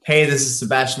Hey, this is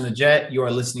Sebastian the Jet. You are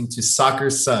listening to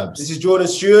Soccer Subs. This is Jordan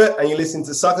Stewart, and you're listening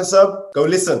to Soccer Sub. Go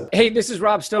listen. Hey, this is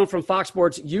Rob Stone from Fox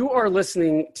Sports. You are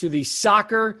listening to the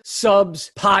Soccer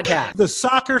Subs Podcast. The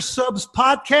Soccer Subs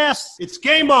Podcast. It's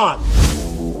game on.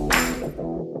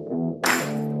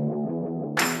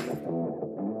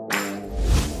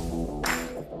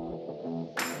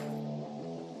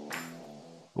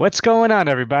 What's going on,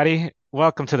 everybody?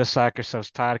 Welcome to the Soccer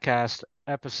Subs Podcast,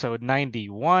 episode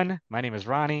 91. My name is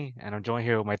Ronnie, and I'm joined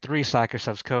here with my three Soccer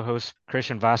Subs co-hosts,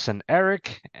 Christian, Voss, and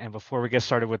Eric. And before we get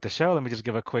started with the show, let me just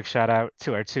give a quick shout out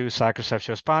to our two Soccer Subs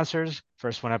show sponsors.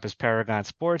 First one up is Paragon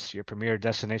Sports, your premier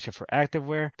destination for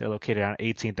activewear. They're located on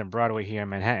 18th and Broadway here in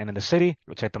Manhattan in the city.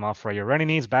 Go check them out for your running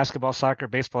needs, basketball, soccer,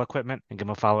 baseball equipment, and give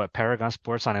them a follow at Paragon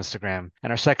Sports on Instagram.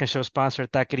 And our second show sponsor,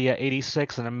 Taqueria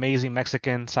 86, an amazing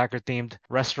Mexican soccer-themed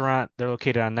restaurant. They're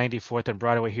located on 94th and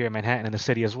Broadway here in Manhattan in the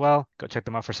city as well. Go check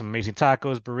them out for some amazing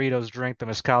tacos, burritos, drink, the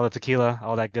mezcal, the tequila,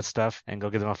 all that good stuff. And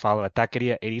go give them a follow at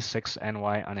Taqueria 86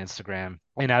 NY on Instagram.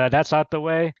 And now that that's out the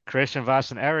way, Christian,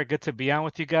 Voss, and Eric, good to be on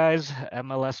with you guys.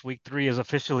 MLS Week 3 is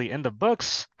officially in the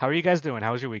books. How are you guys doing?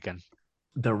 How was your weekend?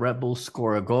 The Redbulls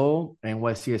score a goal, and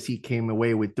NYCFC came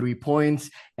away with 3 points,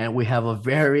 and we have a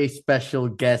very special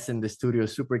guest in the studio.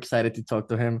 Super excited to talk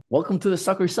to him. Welcome to the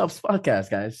Soccer Subs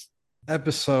Podcast, guys.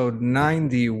 Episode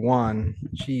 91.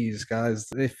 Jeez, guys.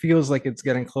 It feels like it's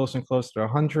getting closer and closer to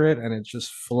 100, and it's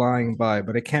just flying by.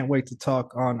 But I can't wait to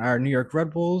talk on our New York Red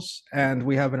Bulls. And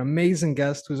we have an amazing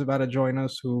guest who's about to join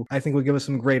us, who I think will give us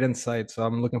some great insight. So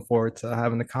I'm looking forward to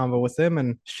having the convo with him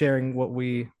and sharing what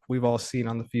we've all seen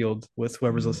on the field with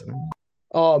whoever's listening.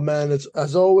 Oh man, it's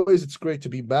as always, it's great to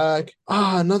be back.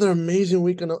 Another amazing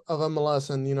weekend of MLS.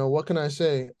 And what can I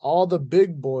say? All the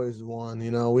big boys won.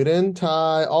 We didn't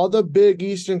tie. All the big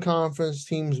Eastern Conference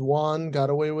teams won, got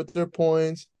away with their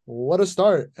points. What a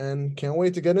start, and can't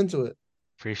wait to get into it.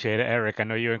 Appreciate it, Eric. I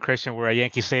know you and Christian were at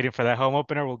Yankee Stadium for that home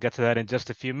opener. We'll get to that in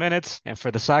just a few minutes. And for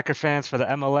the soccer fans, for the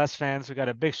MLS fans, we got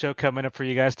a big show coming up for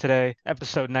you guys today.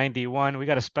 Episode 91. We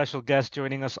got a special guest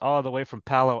joining us all the way from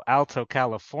Palo Alto,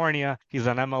 California. He's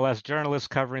an MLS journalist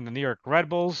covering the New York Red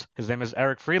Bulls. His name is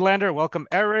Eric Friedlander. Welcome,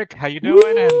 Eric. How you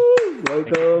doing? And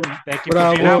welcome. Thank you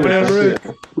for being on with us. Eric.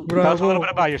 Tell us a little bit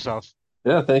about yourself.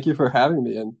 Yeah, thank you for having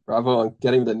me, and bravo on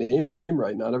getting the name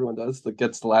right. Not everyone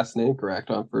gets the last name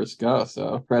correct on first go,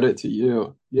 so credit to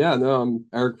you. Yeah, no, I'm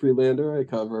Eric Friedlander. I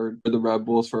covered the Red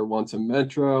Bulls for Once in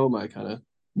Metro. My kind of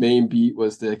main beat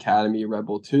was the Academy Red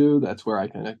Bull 2. That's where I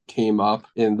kind of came up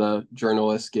in the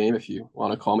journalist game, if you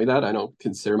want to call me that. I don't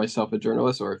consider myself a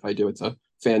journalist, or if I do, it's a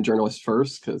fan journalist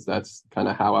first, because that's kind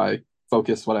of how I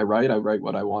focus what I write. I write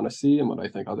what I want to see and what I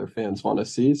think other fans want to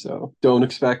see. So don't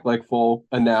expect like full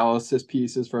analysis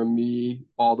pieces from me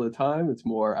all the time. It's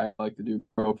more, I like to do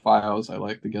profiles. I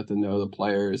like to get to know the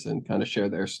players and kind of share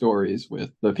their stories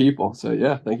with the people. So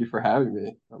yeah, thank you for having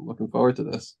me. I'm looking forward to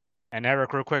this. And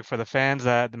Eric, real quick, for the fans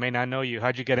that may not know you,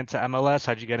 how'd you get into MLS?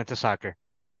 How'd you get into soccer?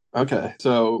 Okay,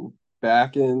 so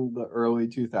back in the early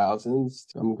 2000s,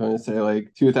 I'm going to say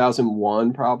like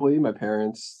 2001 probably, my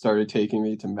parents started taking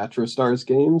me to Metro Stars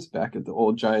games back at the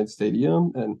old Giant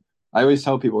Stadium. And I always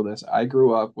tell people this. I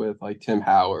grew up with like Tim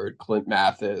Howard, Clint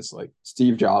Mathis, like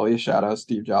Steve Jolly, shout out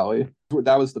Steve Jolly.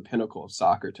 That was the pinnacle of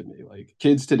soccer to me. Like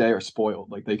kids today are spoiled.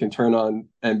 Like they can turn on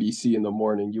NBC in the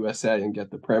morning, USA, and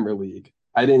get the Premier League.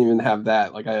 I didn't even have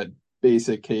that. Like I had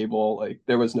basic cable, like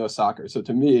there was no soccer. So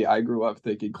to me, I grew up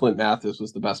thinking Clint Mathis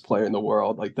was the best player in the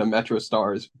world. Like the Metro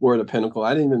Stars were the pinnacle.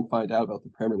 I didn't even find out about the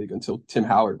Premier League until Tim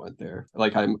Howard went there.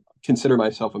 Like I consider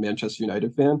myself a Manchester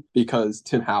United fan because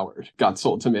Tim Howard got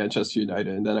sold to Manchester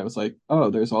United. And then I was like,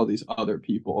 oh, there's all these other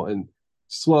people. And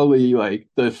slowly like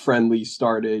the friendlies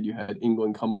started. You had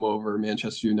England come over,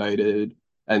 Manchester United.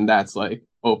 And that's like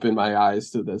opened my eyes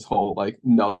to this whole like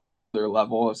their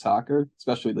level of soccer,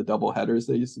 especially the double headers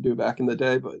they used to do back in the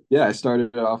day. But yeah, I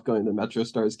started off going to Metro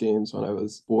Stars games when I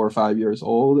was 4 or 5 years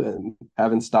old and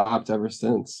haven't stopped ever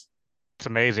since. It's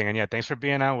amazing. And yeah, thanks for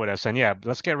being on with us. And yeah,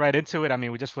 let's get right into it. I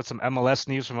mean, we just put some MLS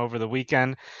news from over the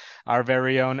weekend. Our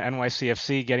very own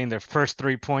NYCFC getting their first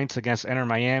 3 points against Inter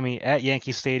Miami at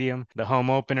Yankee Stadium, the home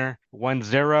opener,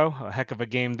 1-0. A heck of a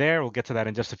game there. We'll get to that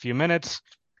in just a few minutes.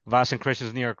 Voss and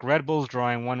Christian's New York Red Bulls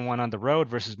drawing 1-1 on the road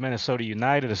versus Minnesota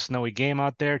United, a snowy game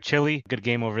out there. Chilly, good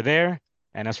game over there.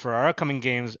 And as for our upcoming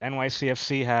games,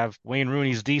 NYCFC have Wayne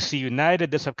Rooney's DC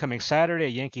United this upcoming Saturday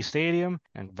at Yankee Stadium.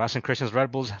 And Voss and Christian's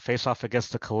Red Bulls face off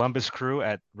against the Columbus Crew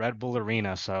at Red Bull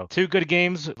Arena. So 2 good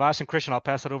games. Voss and Christian, I'll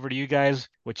pass it over to you guys.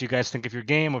 What you guys think of your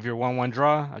game, of your 1-1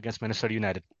 draw against Minnesota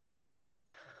United?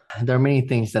 There are many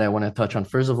things that I want to touch on.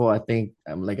 First of all, I think,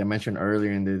 like I mentioned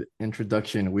earlier in the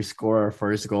introduction, we score our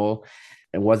first goal.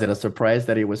 And was it a surprise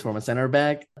that it was from a center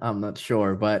back? I'm not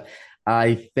sure, but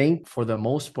I think for the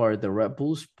most part, the Red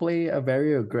Bulls play a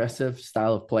very aggressive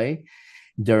style of play.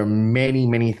 There are many,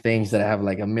 many things that I have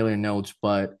like a million notes,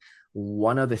 but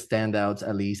one of the standouts,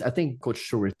 at least, I think Coach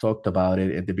Stewart talked about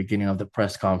it at the beginning of the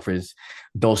press conference.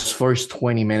 Those first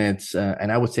 20 minutes,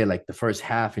 and I would say like the first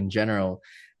half in general,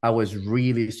 I was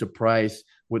really surprised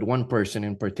with one person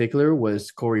in particular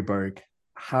was Corey Berg,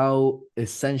 how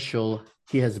essential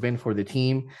he has been for the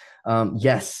team.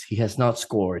 Yes, he has not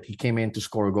scored. He came in to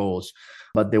score goals,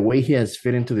 but the way he has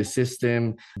fit into the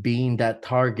system, being that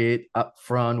target up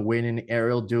front, winning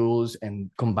aerial duels and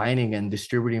combining and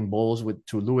distributing balls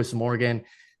to Lewis Morgan,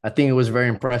 I think it was very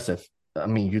impressive. I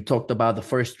mean, you talked about the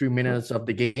first 3 minutes of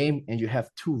the game and you have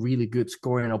two really good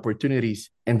scoring opportunities.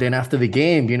 And then after the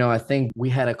game, I think we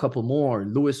had a couple more.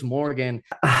 Lewis Morgan,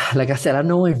 like I said, I don't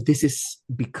know if this is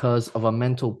because of a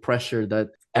mental pressure that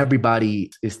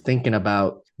everybody is thinking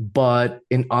about, but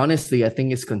honestly, I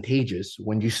think it's contagious.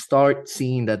 When you start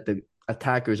seeing that the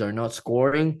attackers are not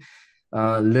scoring,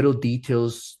 little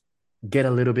details get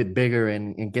a little bit bigger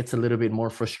and gets a little bit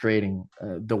more frustrating.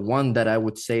 The one that I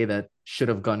would say that should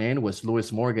have gone in was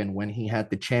Lewis Morgan when he had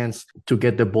the chance to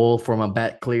get the ball from a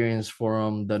bad clearance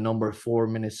from the number 4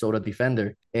 Minnesota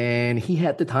defender. And he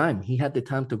had the time. He had the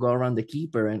time to go around the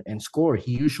keeper and score.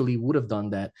 He usually would have done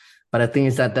that. But I think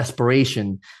it's that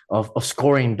desperation of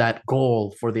scoring that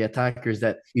goal for the attackers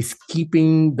that is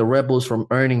keeping the Rebels from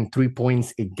earning 3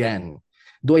 points again.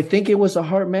 Do I think it was a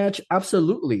hard match?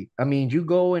 Absolutely. I mean, you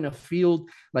go in a field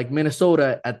like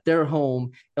Minnesota at their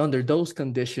home under those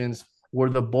conditions where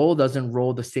the ball doesn't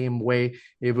roll the same way.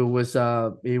 If it was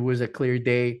a clear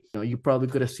day, you probably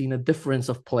could have seen a difference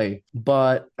of play.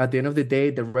 But at the end of the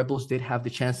day, the Rebels did have the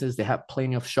chances. They had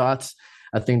plenty of shots.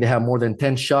 I think they have more than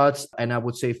 10 shots, and I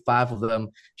would say 5 of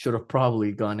them should have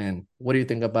probably gone in. What do you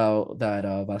think about that,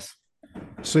 Vas?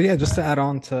 So yeah, just to add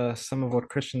on to some of what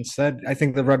Christian said, I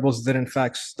think the Red Bulls did in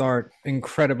fact start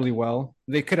incredibly well.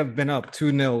 They could have been up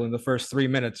 2-0 in the first 3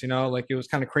 minutes, like it was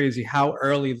kind of crazy how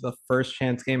early the first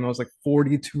chance came. It was like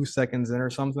 42 seconds in or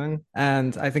something.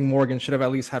 And I think Morgan should have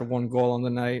at least had one goal on the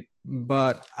night.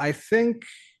 But I think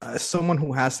someone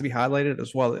who has to be highlighted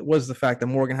as well, it was the fact that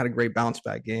Morgan had a great bounce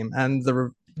back game. And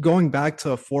going back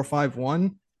to a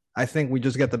 4-5-1, I think we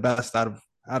just get the best out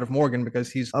of Morgan because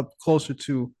he's up closer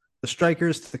to the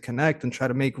strikers to connect and try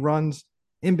to make runs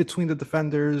in between the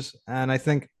defenders. And I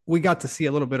think we got to see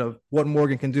a little bit of what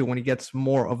Morgan can do when he gets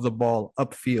more of the ball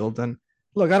upfield. And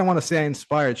look, I don't want to say I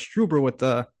inspired Struber with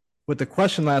the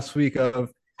question last week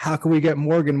of how can we get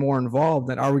Morgan more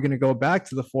involved and are we going to go back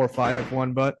to the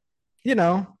 4-5-1? But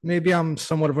maybe I'm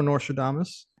somewhat of a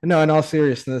Nostradamus. No, in all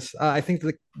seriousness, I think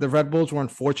the Red Bulls were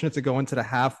unfortunate to go into the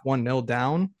half 1-0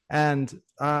 down. And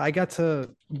I got to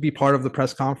be part of the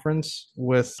press conference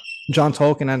with John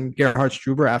Tolkien and Gerhard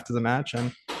Struber after the match.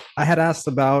 And I had asked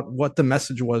about what the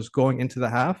message was going into the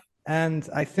half. And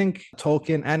I think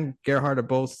Tolkien and Gerhard are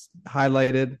both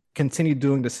highlighted, continue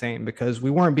doing the same because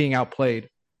we weren't being outplayed.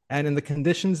 And in the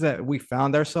conditions that we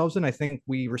found ourselves in, I think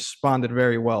we responded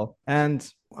very well. And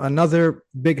another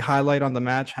big highlight on the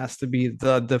match has to be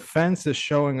the defense is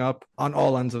showing up on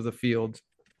all ends of the field,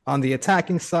 on the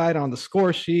attacking side, on the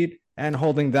score sheet, and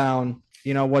holding down,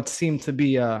 what seemed to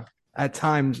be at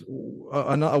times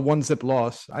a one-zip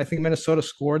loss. I think Minnesota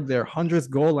scored their 100th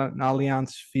goal in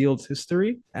Allianz Field's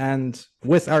history. And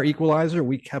with our equalizer,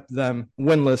 we kept them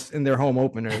winless in their home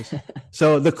openers.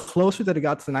 So the closer that it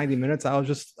got to the 90 minutes, I was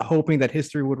just hoping that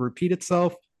history would repeat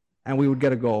itself and we would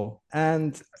get a goal.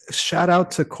 And shout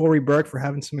out to Corey Berg for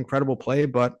having some incredible play,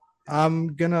 but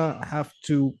I'm going to have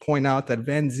to point out that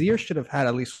Van Zier should have had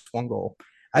at least one goal.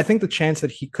 I think the chance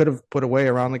that he could have put away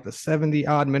around like the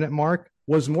 70-odd minute mark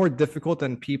was more difficult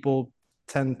than people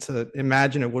tend to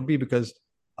imagine it would be because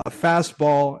a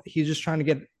fastball, he's just trying to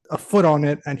get a foot on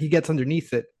it and he gets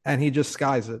underneath it and he just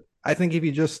skies it. I think if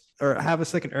he just or have a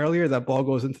second earlier, that ball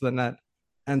goes into the net.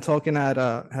 And Tolkien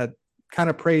had kind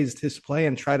of praised his play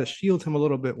and tried to shield him a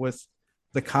little bit with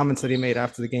the comments that he made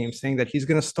after the game, saying that he's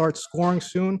going to start scoring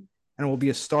soon and will be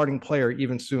a starting player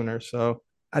even sooner. So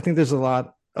I think there's a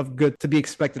lot of good to be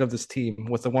expected of this team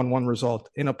with the 1-1 result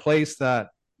in a place that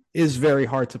is very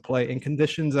hard to play in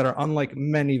conditions that are unlike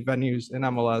many venues in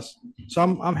MLS. So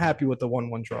I'm happy with the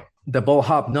 1-1 draw. The ball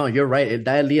hop. No, you're right.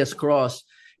 That Elias cross,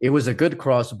 it was a good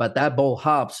cross, but that ball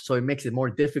hops, so it makes it more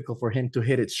difficult for him to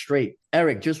hit it straight.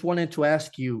 Eric, just wanted to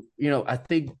ask you, I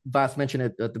think Vas mentioned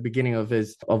it at the beginning of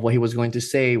what he was going to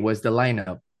say was the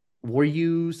lineup. Were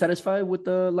you satisfied with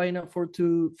the lineup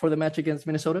for the match against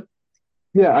Minnesota?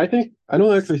 Yeah, I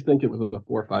don't actually think it was a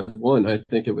 4-5-1. I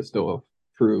think it was still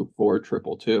true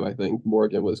 4-2-2. I think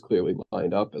Morgan was clearly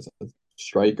lined up as a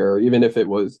striker, even if it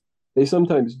was, they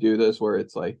sometimes do this where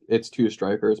it's like it's two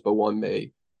strikers, but one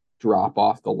may drop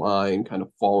off the line, kind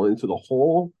of fall into the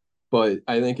hole. But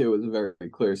I think it was very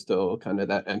clear still kind of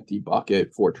that empty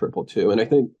bucket 4-2-2. And I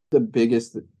think the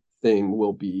biggest thing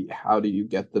will be how do you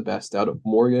get the best out of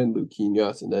Morgan,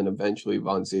 Luquinhas, and then eventually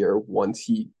Van Zier once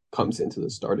he comes into the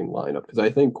starting lineup. Because I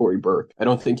think Corey Burke, I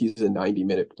don't think he's a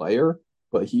 90-minute player,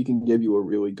 but he can give you a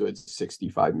really good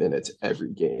 65 minutes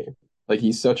every game. Like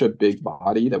he's such a big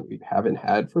body that we haven't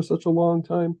had for such a long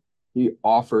time. He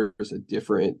offers a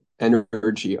different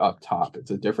energy up top.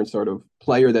 It's a different sort of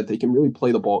player that they can really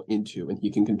play the ball into, and he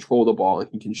can control the ball and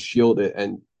he can shield it.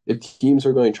 And if teams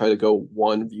are going to try to go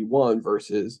 1v1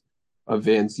 versus a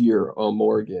Van Zier or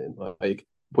Morgan, like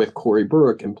with Corey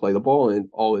Burke and play the ball in,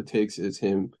 all it takes is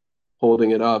him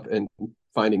holding it up and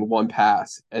finding one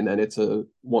pass, and then it's a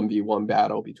 1v1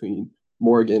 battle between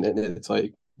Morgan, and it's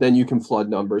like, then you can flood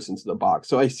numbers into the box.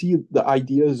 So I see the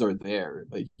ideas are there.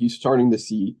 Like he's starting to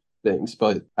see things,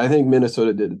 but I think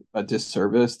Minnesota did a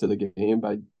disservice to the game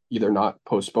by either not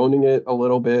postponing it a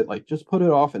little bit, like just put it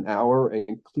off an hour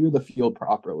and clear the field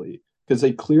properly, because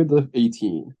they cleared the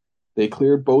 18. They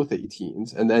cleared both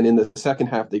 18s. And then in the second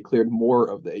half, they cleared more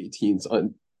of the 18s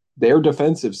on their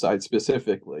defensive side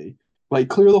specifically. Like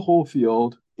clear the whole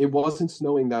field. It wasn't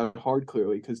snowing that hard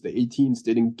clearly because the 18s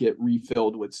didn't get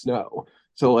refilled with snow.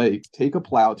 So like take a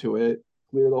plow to it,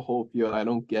 clear the whole field. I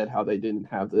don't get how they didn't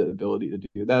have the ability to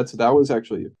do that. So that was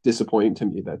actually disappointing to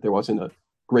me that there wasn't a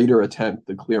greater attempt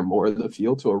to clear more of the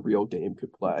field so a real game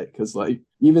could play. Because like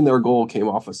even their goal came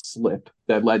off a slip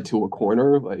that led to a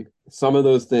corner. Like some of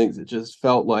those things, it just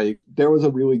felt like there was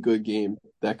a really good game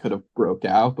that could have broke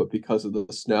out, but because of the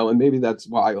snow, and maybe that's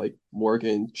why like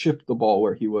Morgan chipped the ball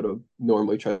where he would have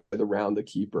normally tried to round the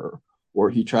keeper, or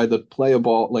he tried to play a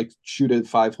ball, like shoot it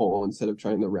 5-hole instead of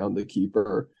trying to round the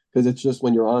keeper. Because it's just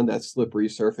when you're on that slippery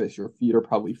surface, your feet are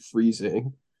probably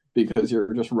freezing because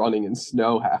you're just running in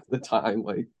snow half the time.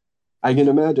 Like I can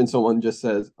imagine someone just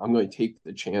says, I'm going to take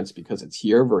the chance because it's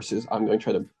here versus I'm going to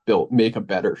try to make a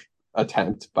better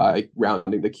attempt by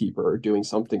rounding the keeper or doing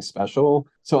something special.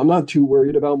 So I'm not too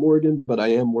worried about Morgan, but I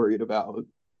am worried about,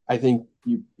 I think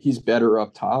he's better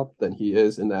up top than he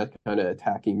is in that kind of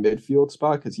attacking midfield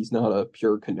spot because he's not a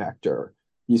pure connector.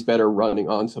 He's better running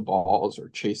onto balls or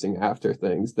chasing after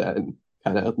things than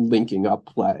kind of linking up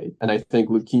play. And I think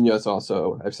Luquinhas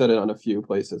also, I've said it on a few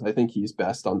places, I think he's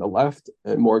best on the left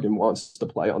and Morgan wants to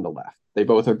play on the left. They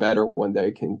both are better when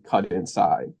they can cut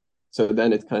inside. So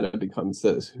then it kind of becomes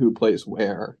this, who plays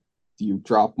where? Do you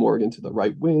drop Morgan to the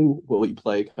right wing? Will he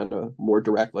play kind of more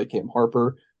direct like Cam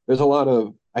Harper? There's a lot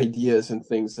of ideas and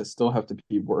things that still have to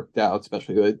be worked out,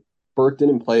 especially with Burke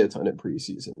didn't play a ton in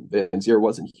preseason. Van Zier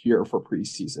wasn't here for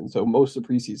preseason. So most of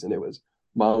preseason, it was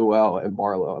Manuel and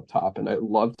Barlow up top. And I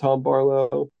love Tom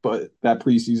Barlow, but that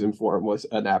preseason form was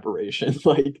an aberration.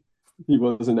 Like he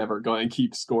wasn't ever going to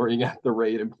keep scoring at the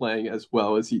rate and playing as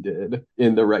well as he did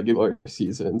in the regular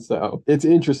season. So it's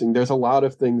interesting. There's a lot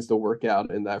of things to work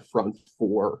out in that front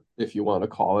four, if you want to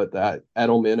call it that.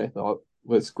 Edelman, I thought,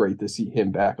 was great to see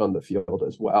him back on the field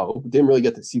as well. Didn't really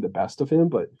get to see the best of him,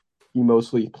 but he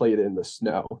mostly played in the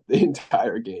snow the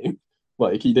entire game.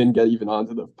 Like he didn't get even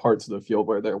onto the parts of the field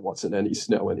where there wasn't any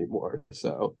snow anymore.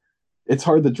 So it's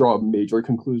hard to draw major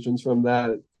conclusions from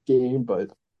that game,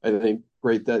 but I think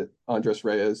great that Andres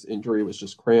Reyes' injury was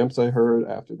just cramps, I heard,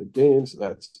 after the game. So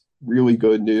that's really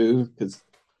good news because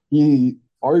he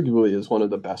arguably is one of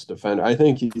the best defenders. I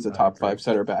think he's a top 5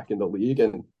 center back in the league.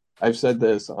 And I've said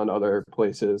this on other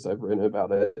places. I've written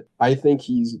about it. I think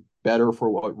he's better for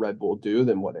what Red Bull do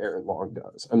than what Aaron Long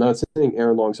does. I'm not saying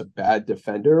Aaron Long's a bad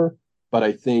defender, but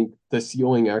I think the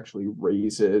ceiling actually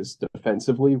raises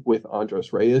defensively with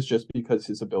Andres Reyes just because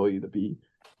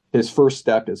his first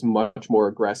step is much more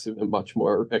aggressive and much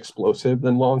more explosive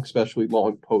than Long, especially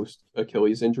Long post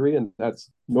Achilles injury. And that's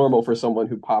normal for someone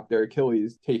who popped their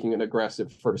Achilles taking an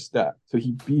aggressive first step. So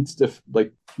he beats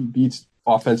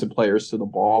offensive players to the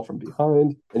ball from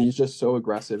behind, and he's just so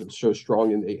aggressive and so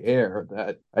strong in the air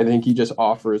that I think he just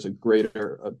offers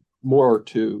more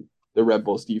to the Red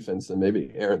Bulls defense than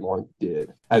maybe Aaron Long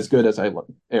did, as good as Aaron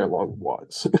Long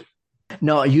was.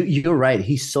 No, you're right.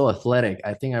 He's so athletic.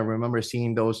 I think I remember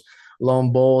seeing those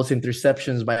long balls,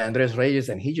 interceptions by Andres Reyes,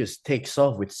 and he just takes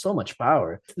off with so much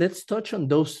power. Let's touch on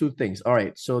those two things. All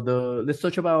right, so let's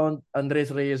touch about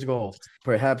Andres Reyes' goal.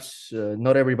 Perhaps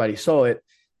not everybody saw it,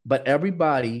 but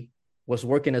everybody was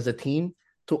working as a team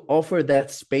to offer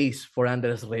that space for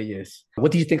Andres Reyes.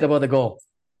 What do you think about the goal?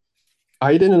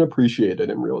 I didn't appreciate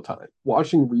it in real time.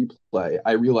 Watching replay,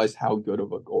 I realized how good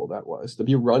of a goal that was. To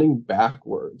be running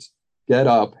backwards, get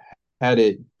up, head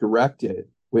it, direct it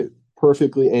with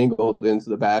perfectly angled into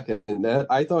the back end net.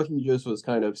 I thought he just was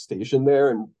kind of stationed there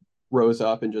and rose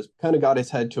up and just kind of got his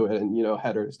head to it. And,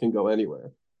 headers can go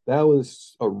anywhere. That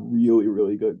was a really,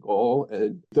 really good goal.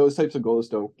 And those types of goals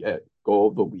don't get goal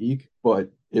of the week,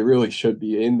 but it really should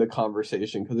be in the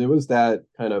conversation because it was that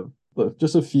kind of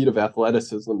just a feat of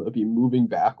athleticism to be moving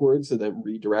backwards and then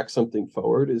redirect something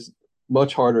forward is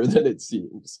much harder than it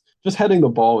seems. Just heading the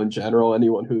ball in general,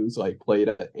 anyone who's like played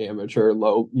at amateur,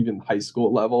 low, even high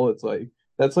school level, it's like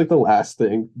that's like the last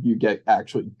thing you get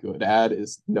actually good at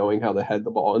is knowing how to head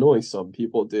the ball. And only some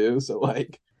people do. So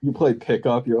like you play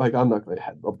pickup, you're like, I'm not going to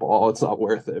head the ball. It's not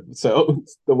worth it. So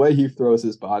the way he throws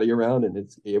his body around and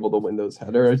it's able to win those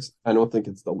headers, I don't think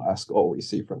it's the last goal we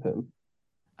see from him.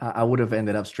 I would have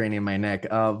ended up straining my neck.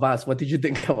 Vas, what did you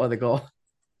think about the goal?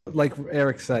 Like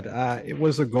Eric said, it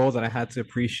was a goal that I had to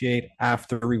appreciate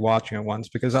after rewatching it once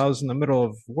because I was in the middle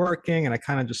of working and I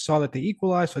kind of just saw that they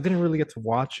equalized, so I didn't really get to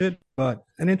watch it. But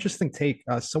an interesting take,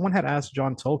 someone had asked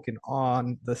John Tolkien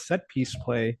on the set piece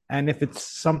play and if it's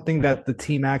something that the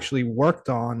team actually worked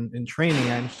on in training,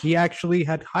 and he actually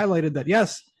had highlighted that,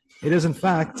 yes, it is in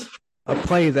fact a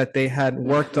play that they had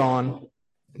worked on.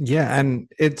 Yeah,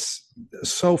 and it's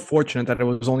so fortunate that it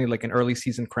was only like an early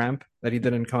season cramp that he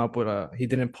didn't pull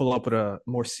up with a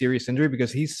more serious injury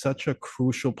because he's such a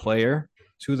crucial player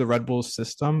to the Red Bulls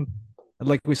system.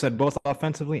 Like we said, both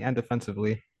offensively and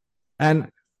defensively. And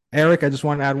Eric, I just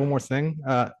want to add one more thing.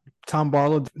 Tom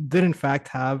Barlow did in fact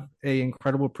have a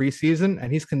incredible preseason,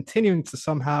 and he's continuing to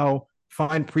somehow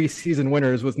find preseason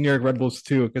winners with New York Red Bulls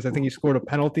too, because I think he scored a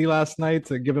penalty last night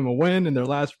to give him a win in their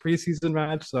last preseason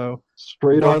match. So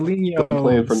straight off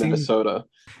playing for Minnesota.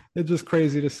 It's just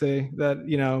crazy to say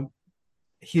that,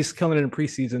 he's killing it in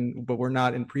preseason, but we're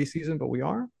not in preseason, but we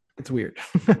are. It's weird.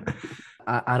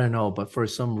 I don't know, but for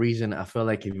some reason, I feel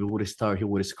like if he would have started, he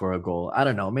would have scored a goal. I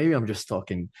don't know. Maybe I'm just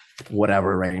talking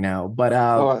whatever right now. But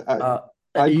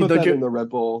I put that in the Red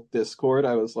Bull Discord.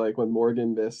 I was like, when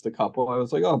Morgan missed a couple, I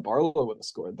was like, oh, Barlow would have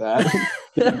scored that.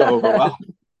 Didn't go over well.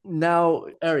 Now,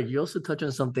 Eric, you also touched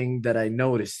on something that I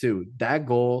noticed too. That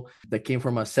goal that came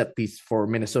from a set piece for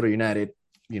Minnesota United,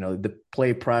 the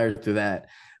play prior to that,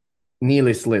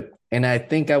 Neely slipped. And I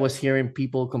think I was hearing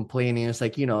people complaining. It's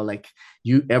like,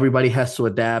 everybody has to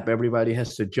adapt, everybody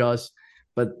has to adjust.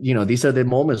 But, these are the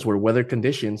moments where weather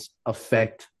conditions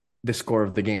affect the score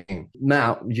of the game.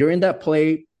 Now, during that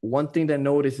play, one thing that I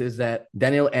noticed is that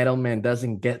Daniel Edelman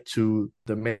doesn't get to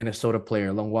the Minnesota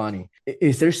player, Longwani.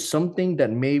 Is there something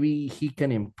that maybe he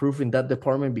can improve in that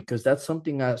department? Because that's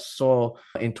something I saw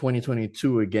in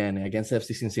 2022 again against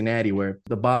FC Cincinnati, where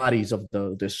the bodies of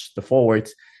the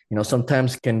forwards,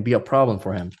 sometimes can be a problem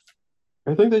for him.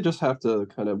 I think they just have to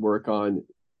kind of work on,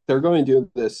 they're going to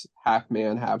do this half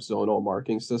man, half zonal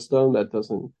marking system that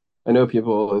doesn't, I know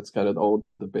people, it's kind of the old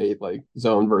debate, like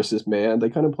zone versus man. They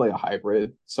kind of play a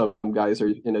hybrid. Some guys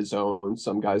are in a zone.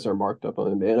 Some guys are marked up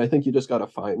on a man. I think you just got to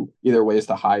find either ways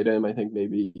to hide him. I think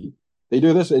maybe they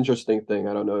do this interesting thing.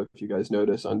 I don't know if you guys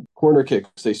notice on corner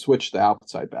kicks, they switch the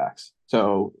outside backs.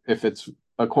 So if it's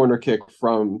a corner kick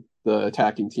from the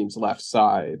attacking team's left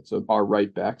side, so our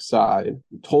right back side,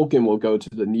 Tolkien will go to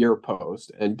the near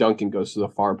post and Duncan goes to the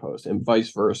far post, and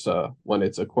vice versa when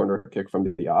it's a corner kick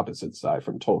from the opposite side,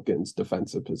 from Tolkien's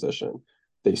defensive position.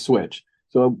 They switch.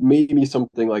 So maybe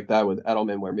something like that with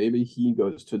Edelman, where maybe he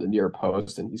goes to the near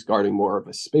post and he's guarding more of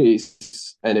a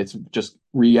space, and it's just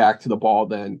react to the ball,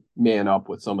 then man up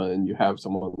with someone, and you have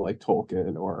someone like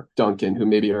Tolkien or Duncan who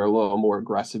maybe are a little more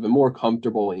aggressive and more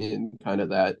comfortable in kind of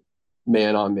that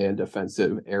man-on-man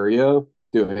defensive area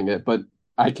doing it. But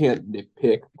I can't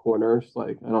nitpick corners.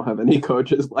 Like, I don't have any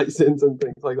coach's license and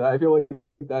things like that. I feel like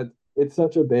that it's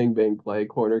such a bang play,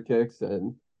 corner kicks,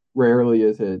 and rarely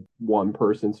is it one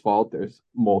person's fault. There's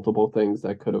multiple things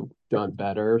that could have done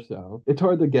better. So it's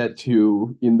hard to get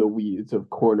too in the weeds of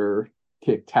corner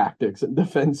kick tactics and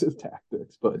defensive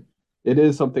tactics, but it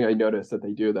is something I noticed that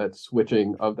they do, that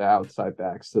switching of the outside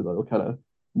backs to the kind of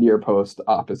near post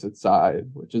opposite side,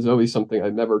 which is always something I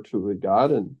never truly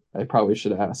got, and I probably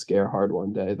should ask Gerhard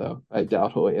one day, though I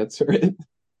doubt he'll answer it.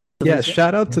 Yeah,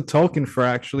 shout out to Tolkien for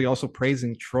actually also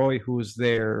praising Troy, who's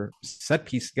their set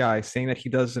piece guy, saying that he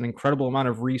does an incredible amount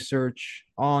of research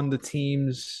on the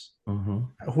teams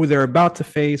who they're about to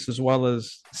face, as well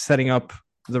as setting up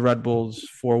the Red Bulls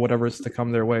for whatever is to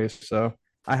come their way. So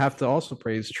I have to also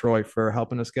praise Troy for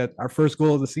helping us get our first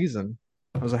goal of the season.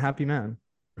 I was a happy man.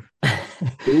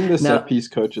 Being the set piece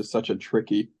coach is such a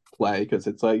tricky play, because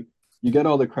it's like you get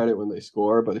all the credit when they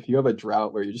score, but if you have a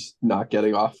drought where you're just not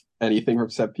getting off anything from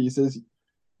set pieces,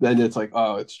 then it's like,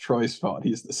 oh, it's Troy's fault.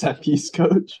 He's the set piece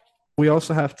coach. We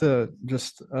also have to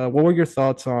just, what were your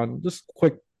thoughts on just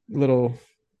quick little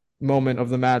moment of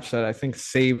the match that I think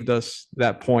saved us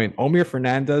that point? Omir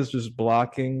Fernandez just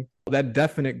blocking that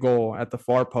definite goal at the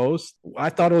far post. I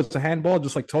thought it was a handball,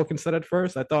 just like Tolkien said at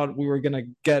first. I thought we were going to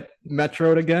get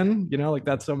metroed again, like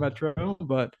that's so metro,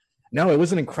 but no, it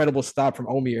was an incredible stop from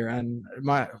Omir. And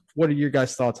what are your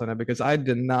guys' thoughts on it? Because I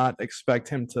did not expect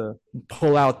him to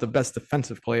pull out the best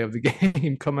defensive play of the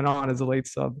game coming on as a late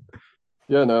sub.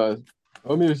 Yeah, no,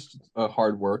 Omir's a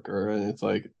hard worker, and it's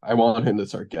like I want him to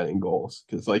start getting goals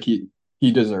because like he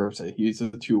deserves it. He's a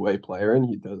two-way player, and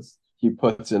he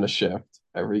puts in a shift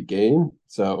every game.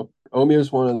 So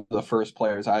Omir's one of the first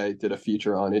players I did a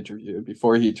feature on interviewed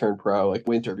before he turned pro, like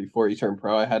winter before he turned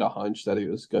pro. I had a hunch that he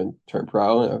was going to turn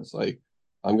pro, and I was like,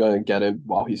 I'm going to get him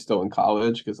while he's still in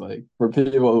college because like for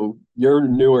people, you're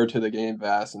newer to the game,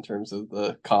 Vass, in terms of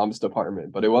the comms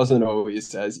department, but it wasn't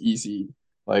always as easy.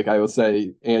 Like I would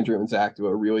say Andrew and Zach do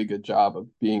a really good job of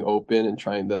being open and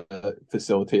trying to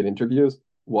facilitate interviews.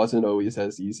 Wasn't always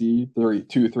as easy 3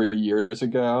 years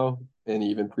ago, and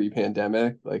even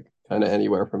pre-pandemic, like kind of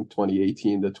anywhere from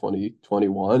 2018 to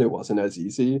 2021, it wasn't as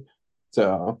easy.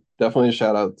 So definitely a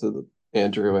shout out to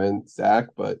Andrew and Zach.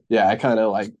 But yeah, I kind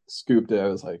of like scooped it. I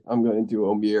was like, I'm going to do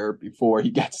Omir before he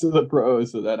gets to the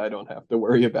pros so that I don't have to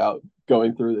worry about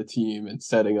going through the team and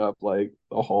setting up like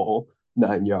the whole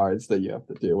 9 yards that you have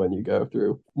to do when you go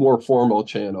through more formal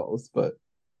channels. But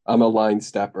I'm a line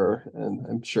stepper, and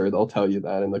I'm sure they'll tell you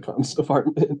that in the comms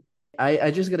department.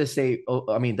 I just gotta say,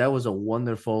 I mean, that was a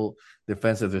wonderful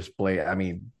defensive display. I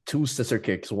mean, 2 scissor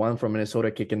kicks, one from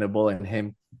Minnesota kicking the ball and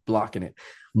him blocking it.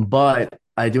 But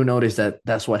I do notice that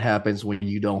that's what happens when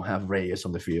you don't have Reyes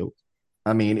on the field.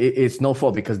 I mean, it's no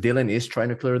fault because Dylan is trying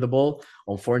to clear the ball.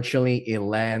 Unfortunately, it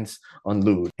lands on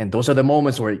Lute. And those are the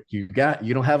moments where you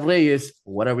don't have Reyes.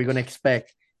 What are we going to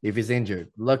expect if he's injured?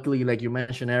 Luckily, like you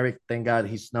mentioned, Eric, thank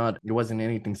God it wasn't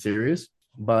anything serious.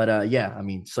 But yeah, I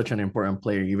mean, such an important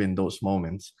player, even those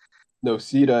moments. No,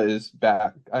 Sita is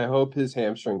back. I hope his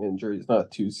hamstring injury is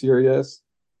not too serious.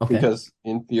 Okay. Because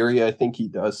in theory, I think he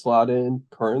does slot in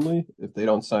currently if they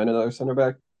don't sign another center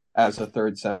back as a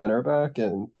third center back,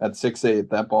 and at 6'8",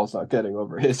 that ball's not getting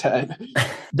over his head.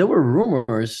 There were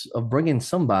rumors of bringing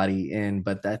somebody in,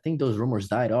 but I think those rumors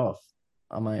died off.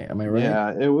 Am I right?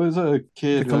 Yeah, it was a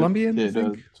kid, Colombian,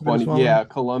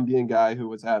 Colombian guy who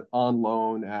was on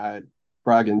loan at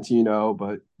Bragantino,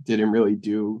 but didn't really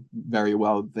do very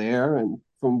well there. And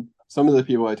from some of the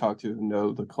people I talked to who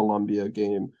know the Colombia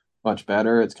game much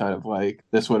better, it's kind of like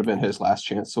this would have been his last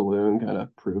chance saloon, kind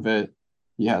of prove it.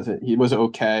 He was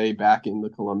okay back in the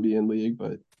Colombian league,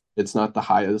 but it's not the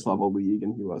highest level league,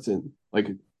 and he wasn't like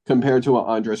compared to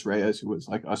Andres Reyes, who was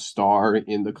like a star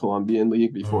in the Colombian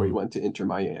league before he went to Inter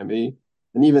Miami.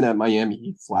 And even at Miami,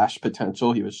 he flashed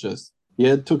potential. He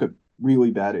took a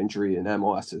really bad injury in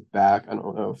MLS's back. I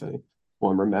don't know if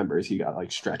anyone remembers. He got like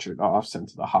stretchered off, sent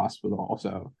to the hospital.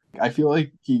 So I feel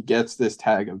like Reyes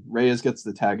gets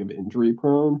the tag of injury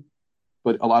prone,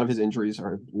 but a lot of his injuries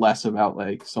are less about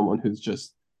like someone who's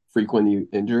just frequently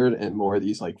injured and more of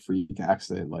these like freak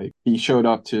accident. Like he showed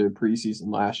up to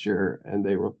preseason last year and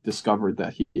they discovered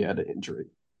that he had an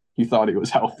injury. He thought he was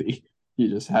healthy. He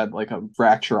just had like a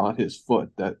fracture on his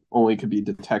foot that only could be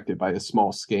detected by a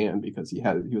small scan because he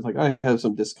was like, I have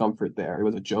some discomfort there. It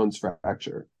was a Jones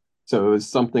fracture. So it was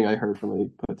something I heard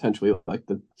from potentially like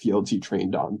the fields he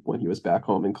trained on when he was back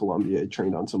home in Colombia. He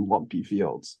trained on some lumpy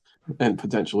fields and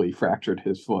potentially fractured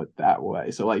his foot that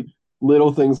way. So like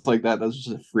little things like that, that's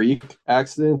just a freak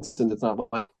accident. And it's not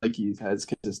like he has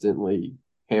consistently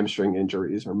hamstring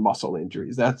injuries or muscle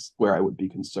injuries. That's where I would be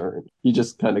concerned. He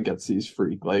just kind of gets these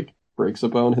freak, like breaks a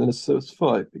bone in his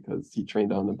foot because he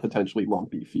trained on a potentially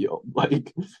lumpy field.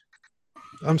 Like,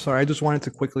 I'm sorry, I just wanted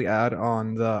to quickly add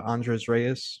on the Andres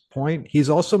Reyes point. He's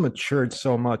also matured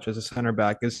so much as a center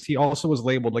back, as he also was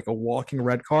labeled like a walking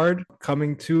red card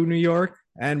coming to New York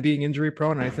and being injury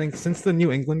prone. And I think since the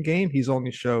New England game, he's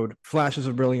only showed flashes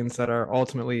of brilliance that are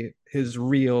ultimately his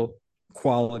real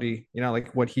quality,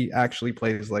 like what he actually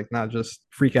plays like, not just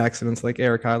freak accidents like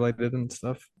Eric highlighted and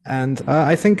stuff. And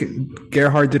I think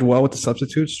Gerhard did well with the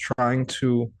substitutes, trying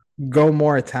to go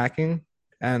more attacking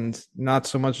and not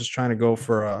so much as trying to go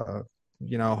for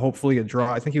hopefully a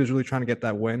draw. I think he was really trying to get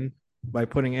that win by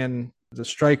putting in the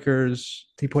strikers.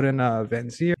 He put in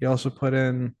Vanzier. He also put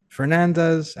in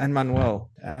Fernandez and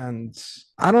Manuel. And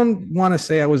I don't want to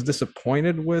say I was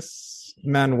disappointed with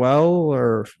Manuel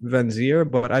or Vanzier,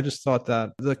 but I just thought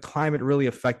that the climate really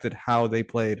affected how they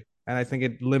played. And I think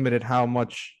it limited how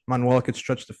much Manuel could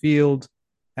stretch the field.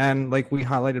 And like we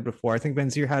highlighted before, I think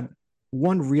Benzir had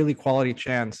one really quality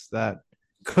chance that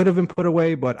could have been put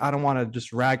away, but I don't want to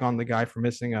just rag on the guy for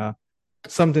missing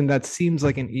something that seems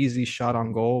like an easy shot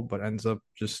on goal, but ends up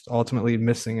just ultimately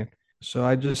missing it. So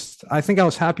I think I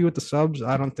was happy with the subs.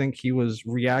 I don't think he was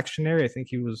reactionary. I think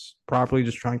he was properly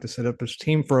just trying to set up his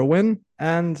team for a win.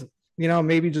 And,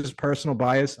 maybe just personal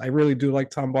bias. I really do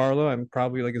like Tom Barlow. I'm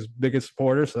probably like his biggest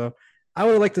supporter. So I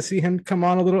would like to see him come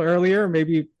on a little earlier.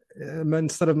 Maybe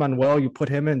instead of Manuel, you put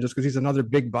him in just because he's another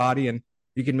big body and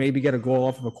you can maybe get a goal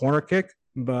off of a corner kick.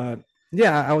 But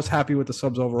yeah, I was happy with the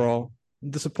subs overall.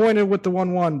 Disappointed with the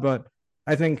 1-1, but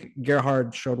I think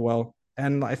Gerhard showed well.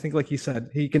 And I think, like he said,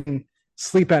 he can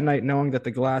sleep at night knowing that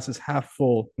the glass is half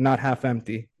full, not half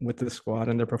empty with the squad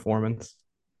and their performance.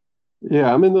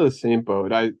 Yeah, I'm in the same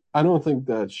boat. I don't think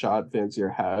that shot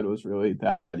Vanzier had was really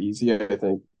that easy. I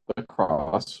think the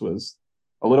cross was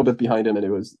a little bit behind him and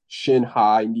it was shin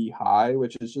high, knee high,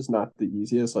 which is just not the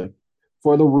easiest. Like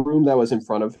for the room that was in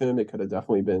front of him, it could have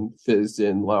definitely been fizzed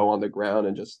in low on the ground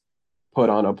and just put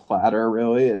on a platter,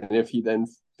 really. And if he then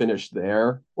finished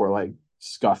there or like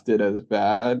scuffed it as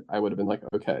bad, I would have been like,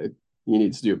 okay, he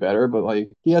needs to do better. But like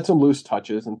he had some loose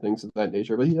touches and things of that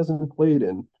nature, but he hasn't played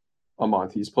in a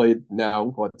month. He's played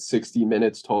now 60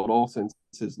 minutes total since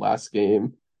his last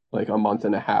game like a month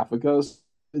and a half ago. So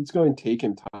it's going to take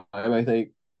him time. I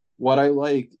think what I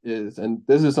like is, and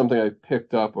this is something I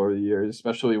picked up over the years,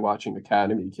 especially watching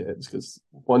academy kids, because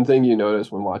one thing you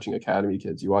notice when watching academy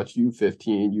kids, you watch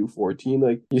U15, U14,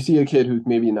 like you see a kid who's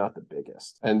maybe not the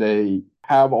biggest and they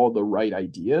have all the right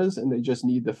ideas and they just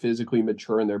need to physically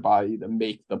mature in their body to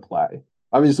make the play.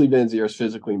 Obviously, Vanzier is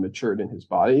physically matured in his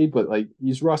body, but like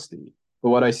he's rusty. But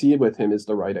what I see with him is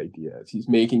the right ideas. He's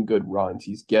making good runs.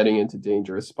 He's getting into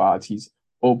dangerous spots. He's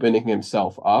opening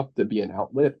himself up to be an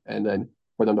outlet, and then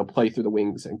for them to play through the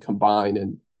wings and combine.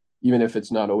 And even if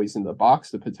it's not always in the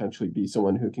box, to potentially be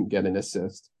someone who can get an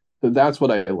assist. So that's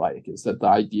what I like, is that the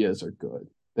ideas are good.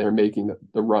 They're making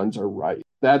the runs are right.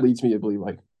 That leads me to believe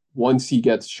like once he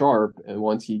gets sharp and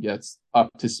once he gets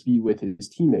up to speed with his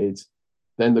teammates,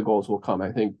 then the goals will come.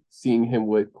 I think seeing him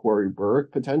with Corey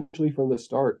Burke potentially from the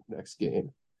start next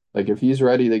game, like if he's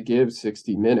ready to give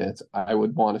 60 minutes, I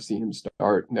would want to see him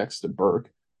start next to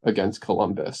Burke against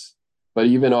Columbus. But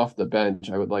even off the bench,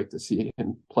 I would like to see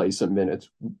him play some minutes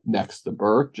next to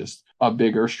Burke, just a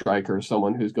bigger striker,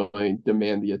 someone who's going to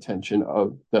demand the attention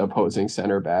of the opposing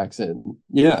center backs. And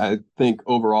yeah, I think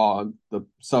overall the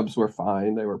subs were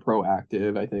fine. They were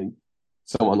proactive. I think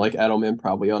someone like Edelman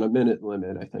probably on a minute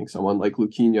limit. I think someone like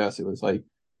Luquinhas, it was like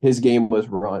his game was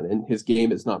run and his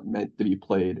game is not meant to be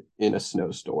played in a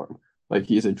snowstorm. Like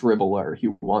he's a dribbler. He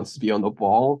wants to be on the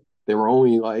ball. They were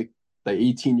only like the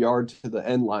 18 yards to the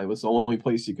end line was the only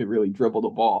place you could really dribble the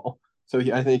ball. So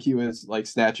I think he was like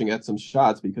snatching at some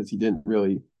shots because he didn't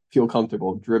really feel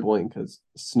comfortable dribbling because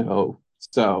snow.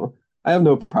 So I have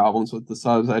no problems with the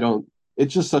subs.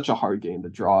 It's just such a hard game to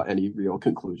draw any real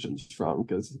conclusions from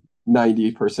because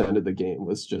 90% of the game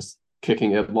was just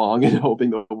kicking it long and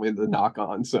hoping to win the knock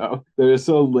on. So there's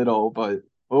so little, but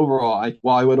overall,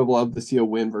 while I would have loved to see a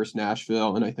win versus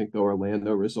Nashville, and I think the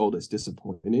Orlando result is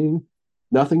disappointing,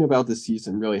 nothing about this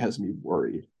season really has me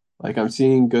worried. Like I'm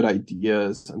seeing good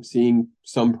ideas. I'm seeing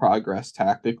some progress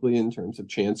tactically in terms of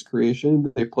chance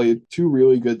creation. They played two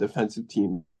really good defensive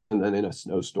teams and then in a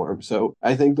snowstorm. So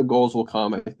I think the goals will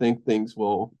come. I think things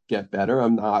will get better.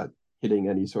 I'm not hitting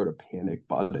any sort of panic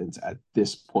buttons at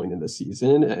this point in the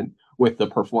season. And with the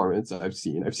performance I've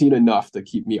seen enough to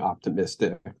keep me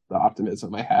optimistic, the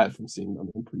optimism I had from seeing them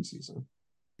in preseason.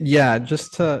 Yeah,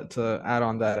 just to add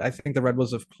on that, I think the Red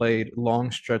Bulls have played long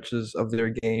stretches of their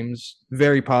games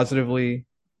very positively,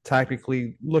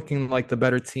 tactically looking like the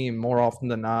better team more often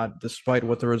than not, despite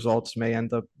what the results may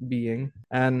end up being.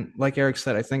 And like Eric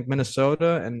said, I think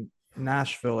Minnesota and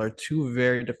Nashville are two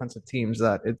very defensive teams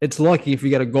that it's lucky if you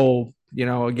get a goal,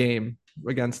 a game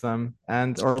against them.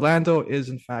 And Orlando is,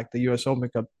 in fact, the U.S. Open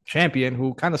Cup champion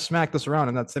who kind of smacked us around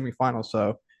in that semifinal.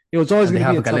 So it was always going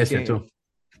to be a tough game. Too.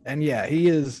 And yeah, he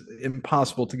is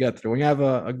impossible to get through. When you have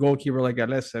a goalkeeper like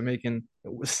Galese making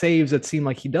saves that seem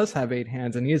like he does have 8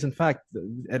 hands, and he is, in fact,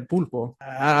 El Pulpo.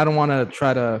 I don't want to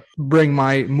try to bring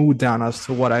my mood down as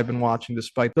to what I've been watching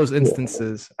despite those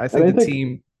instances. I think the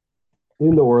team...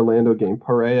 In the Orlando game,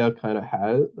 Pereira kind of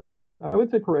had... I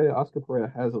would say Oscar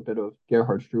Pereira has a bit of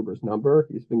Gerhard Struber's number.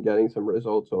 He's been getting some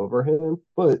results over him.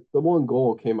 But the one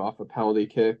goal came off a penalty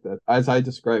kick that, as I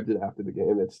described it after the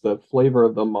game, it's the flavor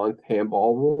of the month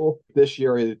handball rule. This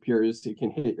year, it appears you can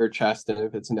hit your chest, and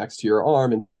if it's next to your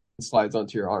arm and slides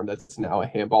onto your arm, that's now a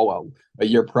handball. Well, a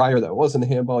year prior, that wasn't a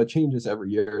handball. It changes every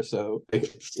year. So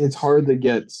it's hard to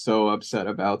get so upset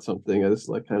about something as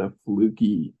like kind of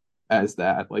fluky as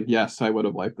that. Like, yes, I would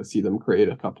have liked to see them create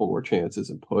a couple more chances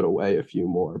and put away a few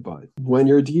more. But when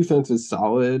your defense is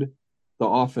solid, the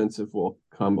offensive will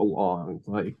come along.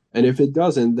 Like, and if it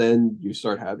doesn't, then you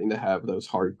start having to have those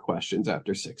hard questions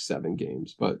after 6-7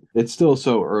 games. But it's still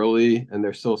so early and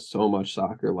there's still so much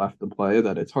soccer left to play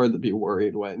that it's hard to be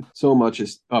worried when so much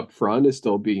is up front is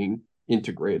still being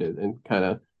integrated and kind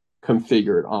of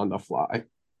configured on the fly.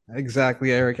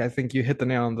 Exactly, Eric. I think you hit the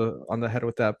nail on the head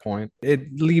with that point.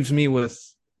 It leaves me with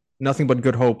nothing but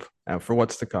good hope for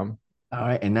what's to come. All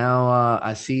right, and now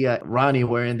I see Ronnie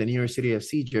wearing the New York City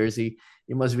FC jersey.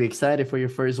 You must be excited for your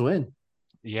first win.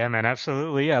 Yeah, man,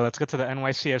 absolutely. Yeah, let's get to the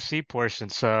NYCFC portion.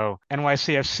 So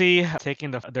NYCFC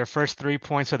taking their first 3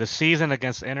 points of the season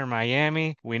against Inter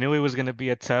Miami. We knew it was going to be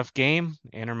a tough game.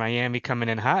 Inter Miami coming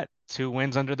in hot. 2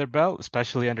 wins under their belt,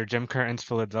 especially under Jim Curtin's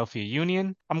Philadelphia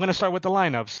Union. I'm going to start with the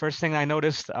lineups. First thing I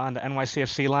noticed on the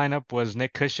NYCFC lineup was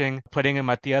Nick Cushing putting in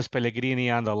Matias Pellegrini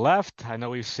on the left. I know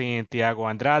we've seen Thiago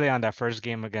Andrade on that first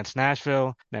game against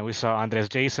Nashville. Then we saw Andres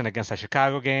Jason against the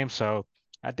Chicago game. So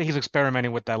I think he's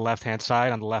experimenting with that left-hand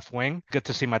side on the left wing. Good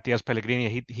to see Matias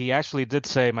Pellegrini. He actually did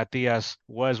say Matias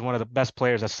was one of the best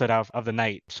players that stood out of the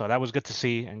night. So that was good to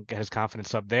see and get his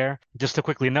confidence up there. Just to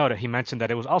quickly note, he mentioned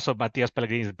that it was also Matias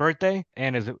Pellegrini's birthday,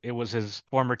 and it was his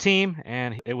former team,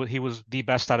 and he was the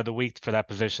best out of the week for that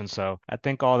position. So I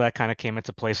think all that kind of came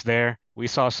into place there. We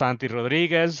saw Santi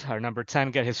Rodriguez, our number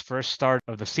 10, get his first start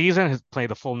of the season. He played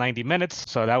the full 90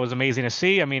 minutes. So that was amazing to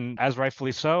see. I mean, as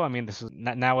rightfully so. I mean, this is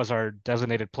now as our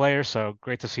designated player. So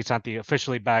great to see Santi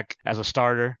officially back as a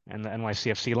starter in the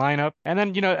NYCFC lineup. And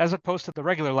then, as opposed to the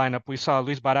regular lineup, we saw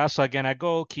Luis Barraza again at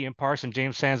goal, Keaton Parks and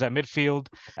James Sands at midfield.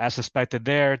 As suspected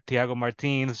there, Thiago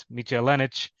Martins, Michel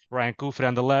Lenic, Ryan Kufre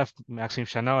on the left, Maxime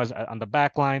Chanot on the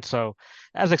back line. So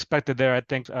as expected there, I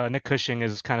think Nick Cushing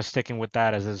is kind of sticking with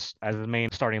that as his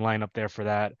main starting lineup there for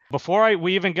that. Before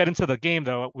we even get into the game,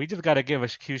 though, we just got to give a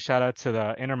huge shout out to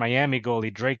the Inter Miami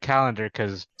goalie, Drake Callender,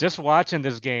 because just watching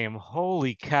this game,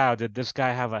 holy cow, did this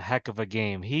guy have a heck of a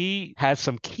game. He had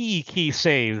some key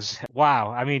saves.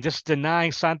 Wow. I mean, just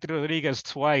denying Santi Rodriguez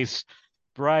twice.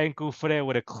 Brian Kufre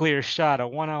with a clear shot, a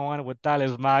one-on-one with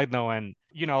Thales Magno, and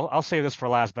I'll save this for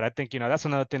last, but I think, that's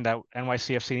another thing that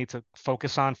NYCFC needs to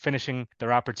focus on, finishing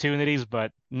their opportunities,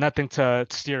 but nothing to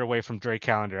steer away from Drake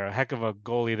Callender. A heck of a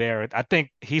goalie there. I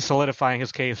think he's solidifying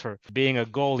his case for being a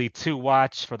goalie to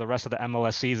watch for the rest of the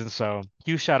MLS season. So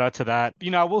huge shout out to that.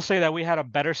 I will say that we had a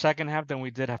better second half than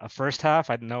we did a first half.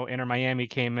 I know Inter Miami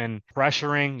came in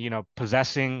pressuring,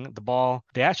 possessing the ball.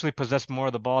 They actually possessed more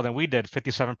of the ball than we did,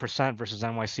 57% versus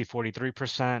NYC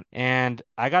 43%. And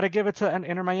I got to give it to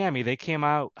Inter Miami. They came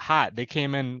out hot. They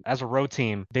came in as a road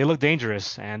team. They looked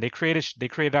dangerous and they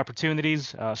created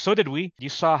opportunities. So did we. You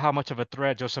saw how much of a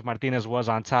threat Joseph Martinez was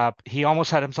on top. He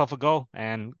almost had himself a goal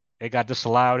and it got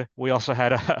disallowed. We also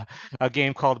had a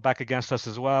game called back against us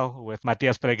as well with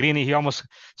Matias Pellegrini. He almost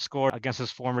scored against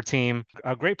his former team.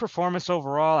 A great performance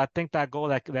overall. I think that goal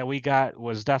that we got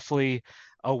was definitely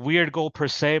a weird goal per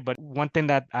se, but one thing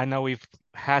that I know we've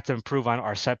had to improve on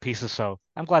are set pieces. So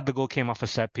I'm glad the goal came off a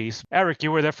set piece. Eric,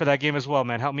 you were there for that game as well,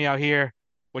 man. Help me out here.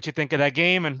 What you think of that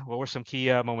game and what were some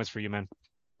key moments for you, man?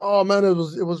 Oh man, it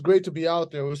was great to be out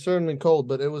there. It was certainly cold,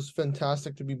 but it was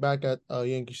fantastic to be back at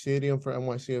Yankee Stadium for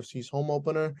NYCFC's home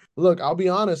opener. Look, I'll be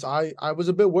honest, I was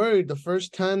a bit worried. The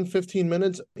first 10, 15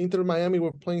 minutes, Inter Miami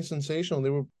were playing sensational.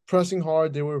 They were pressing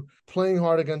hard. They were playing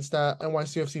hard against that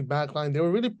NYCFC backline. They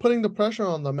were really putting the pressure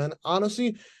on them. And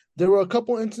honestly, there were a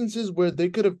couple instances where they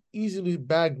could have easily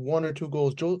bagged 1 or 2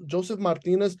 goals. Joseph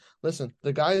Martinez, listen,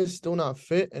 the guy is still not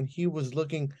fit, and he was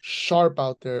looking sharp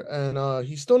out there. And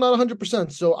he's still not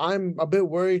 100%, so I'm a bit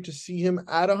worried to see him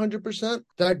at 100%.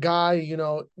 That guy,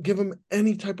 give him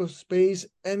any type of space,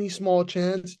 any small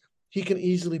chance, he can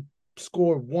easily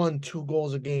score 1-2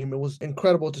 goals a game. It was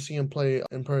incredible to see him play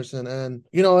in person. And,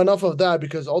 enough of that,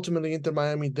 because ultimately Inter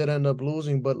Miami did end up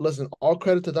losing. But listen, all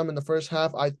credit to them in the first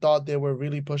half. I thought they were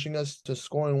really pushing us to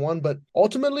scoring 1. But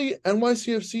ultimately,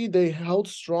 NYCFC, they held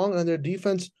strong and their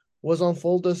defense was on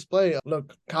full display.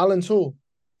 Look, Collins, who?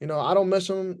 I don't miss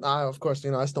him. Of course,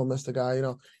 I still miss the guy.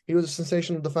 He was a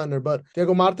sensational defender. But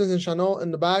Thiago Martins and Chanot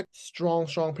in the back, strong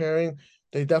pairing.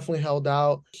 They definitely held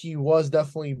out. He was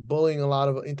definitely bullying a lot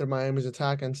of Inter Miami's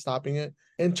attack and stopping it.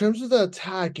 In terms of the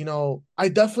attack, I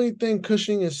definitely think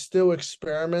Cushing is still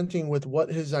experimenting with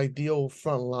what his ideal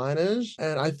front line is.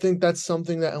 And I think that's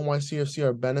something that NYCFC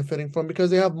are benefiting from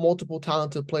because they have multiple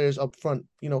talented players up front,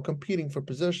 competing for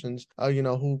positions,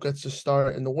 who gets to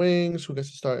start in the wings, who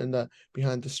gets to start in the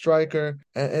behind the striker.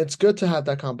 And it's good to have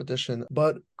that competition.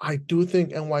 But I do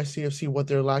think NYCFC, what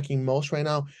they're lacking most right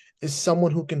now is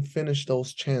someone who can finish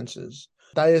those chances.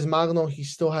 Diaz Magno, he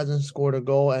still hasn't scored a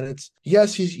goal, and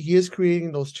yes, he is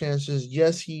creating those chances.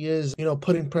 Yes, he is,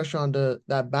 putting pressure on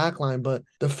that back line, but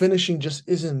the finishing just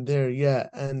isn't there yet.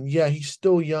 And yeah, he's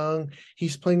still young.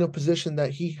 He's playing a position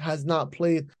that he has not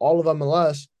played all of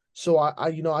MLS. So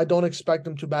I don't expect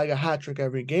him to bag a hat trick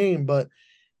every game, but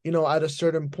at a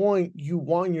certain point, you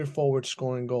want your forward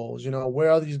scoring goals.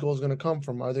 Where are these goals going to come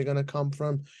from? Are they going to come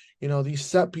from, these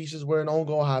set pieces where an own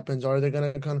goal happens? Or are they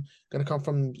going to come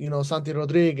from, Santi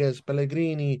Rodriguez,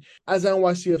 Pellegrini? As an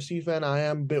NYCFC fan, I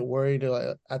am a bit worried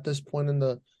at this point in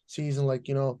the season.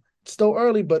 It's still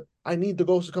early, but I need the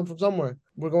goals to come from somewhere.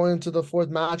 We're going into the fourth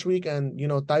match week, and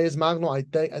Diaz Magno, I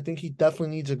think he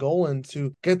definitely needs a goal in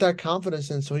to get that confidence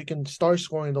in, so he can start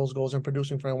scoring those goals and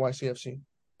producing for NYCFC.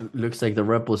 Looks like the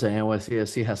Redbulls and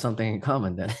NYCFC have something in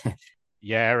common then.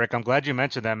 Yeah, Eric, I'm glad you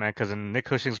mentioned that, man, because in Nick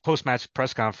Cushing's post-match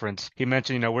press conference, he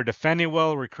mentioned, we're defending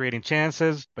well, we're creating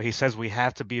chances, but he says we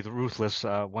have to be ruthless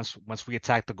once we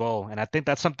attack the goal. And I think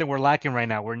that's something we're lacking right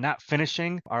now. We're not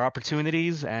finishing our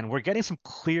opportunities, and we're getting some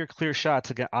clear shots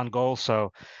to get on goal.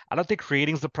 So I don't think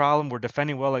creating's the problem. We're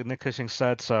defending well, like Nick Cushing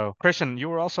said. So, Christian, you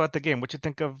were also at the game. What you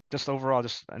think of just overall,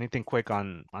 just anything quick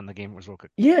on the game real quick?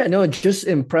 Yeah, no, just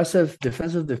impressive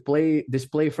defensive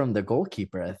display from the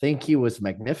goalkeeper. I think he was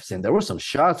magnificent. There were some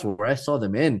shots where I saw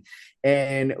them in.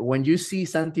 And when you see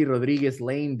Santi Rodriguez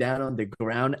laying down on the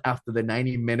ground after the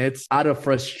 90 minutes out of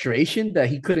frustration that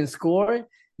he couldn't score,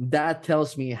 that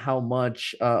tells me how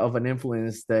much of an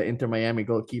influence the Inter Miami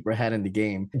goalkeeper had in the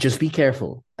game. Just be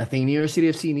careful. I think New York City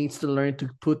FC needs to learn to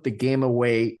put the game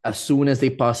away as soon as they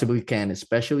possibly can,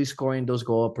 especially scoring those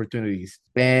goal opportunities.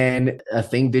 And I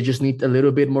think they just need a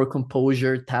little bit more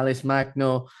composure. Thales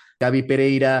Magno, Gabi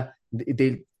Pereira,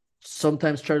 they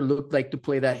sometimes try to look like to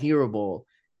play that hero ball.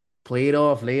 Lay it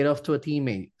off to a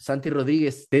teammate. Santi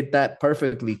Rodriguez did that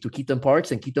perfectly to Keaton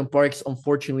Parks, and Keaton Parks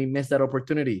unfortunately missed that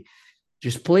opportunity.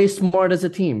 Just play smart as a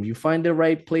team. You find the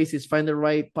right places, find the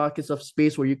right pockets of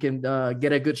space where you can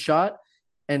get a good shot,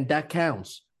 and that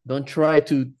counts. Don't try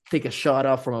to take a shot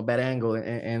off from a bad angle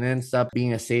and ends up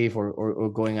being a save or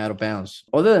going out of bounds.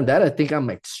 Other than that, I think I'm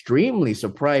extremely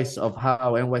surprised of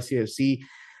how NYCFC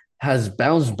has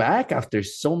bounced back after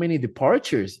so many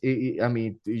departures. I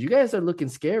mean, you guys are looking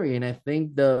scary, and I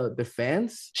think the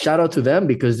fans, shout out to them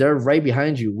because they're right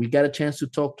behind you. We got a chance to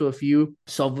talk to a few.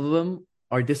 Some of them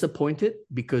are disappointed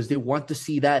because they want to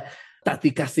see that Tati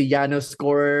Castellanos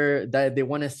scorer, that they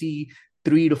want to see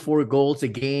 3 to 4 goals a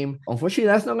game.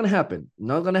 Unfortunately, that's not going to happen.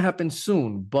 Not going to happen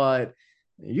soon, but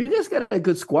you guys got a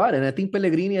good squad, and I think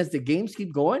Pellegrini, as the games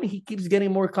keep going, he keeps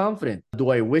getting more confident. Do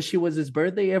I wish it was his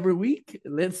birthday every week?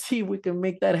 Let's see if we can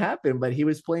make that happen, but he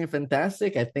was playing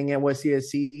fantastic. I think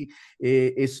NYCFC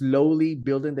is slowly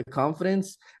building the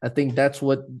confidence. I think that's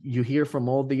what you hear from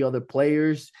all the other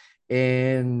players,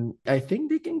 and I think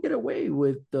they can get away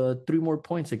with 3 more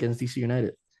points against DC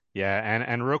United. Yeah,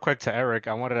 and real quick to Eric,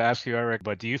 I wanted to ask you, Eric,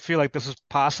 but do you feel like this is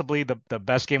possibly the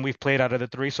best game we've played out of the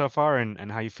 3 so far, and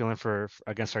how you feeling for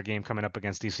against our game coming up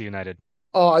against DC United?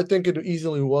 Oh, I think it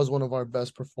easily was one of our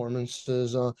best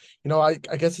performances. I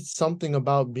guess it's something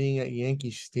about being at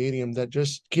Yankee Stadium that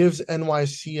just gives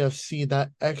NYCFC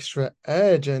that extra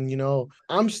edge. And,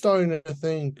 I'm starting to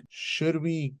think, should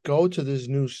we go to this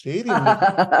new stadium?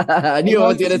 I knew I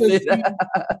was going to say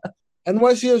that.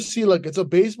 NYCFC, like, it's a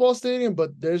baseball stadium,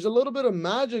 but there's a little bit of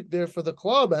magic there for the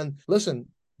club. And listen,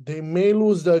 they may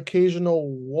lose the occasional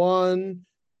 1,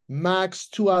 max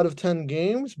 2 out of 10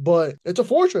 games, but it's a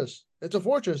fortress. It's a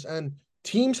fortress, and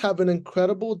teams have an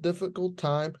incredible difficult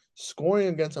time scoring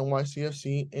against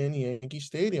NYCFC in Yankee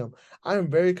Stadium. I am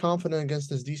very confident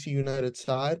against this DC United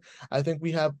side. I think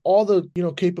we have all the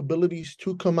capabilities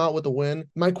to come out with a win.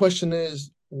 My question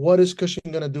is, what is Cushing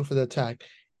going to do for the attack?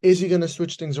 Is he going to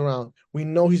switch things around? We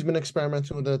know he's been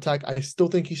experimenting with the attack. I still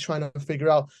think he's trying to figure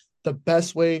out the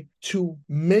best way to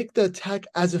make the attack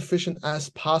as efficient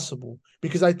as possible,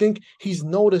 because I think he's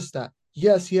noticed that.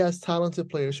 Yes, he has talented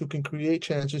players who can create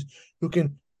chances, who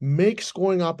can make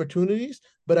scoring opportunities,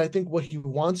 but I think what he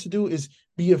wants to do is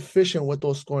be efficient with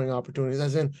those scoring opportunities,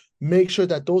 as in make sure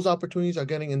that those opportunities are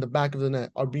getting in the back of the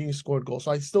net, are being scored goals.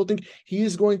 So I still think he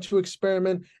is going to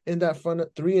experiment in that front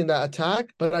 3 in that attack,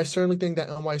 but I certainly think that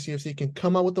NYCFC can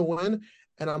come out with a win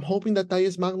And I'm hoping that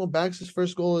Thais Magno bags his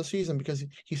first goal of the season because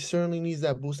he certainly needs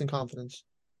that boost in confidence.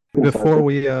 Before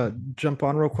we jump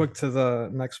on real quick to the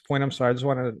next point, I'm sorry, I just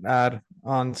want to add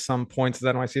on some points of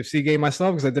the NYCFC game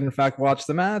myself because I did in fact watch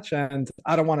the match, and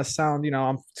I don't want to sound,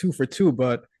 I'm 2 for 2,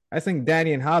 but I think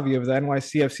Danny and Javi of the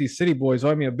NYCFC City Boys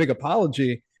owe me a big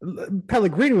apology.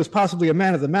 Pellegrini was possibly a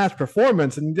man of the match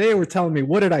performance, and they were telling me,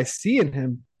 what did I see in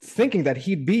him, thinking that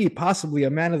he'd be possibly a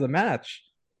man of the match.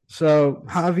 So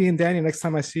Javi and Danny, next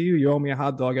time I see you, you owe me a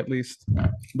hot dog at least.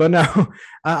 But no,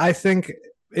 I think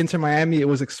Inter Miami, it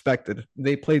was expected.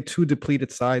 They played 2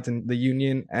 depleted sides in the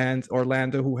Union and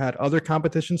Orlando who had other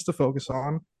competitions to focus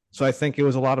on. So I think it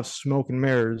was a lot of smoke and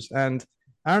mirrors. And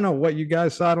I don't know what you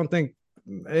guys saw. I don't think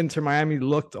Inter Miami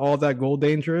looked all that goal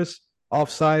dangerous.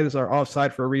 Offsides are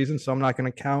offside for a reason, so I'm not going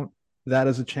to count that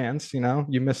as a chance.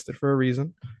 You missed it for a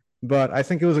reason. But I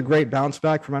think it was a great bounce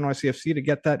back from NYCFC to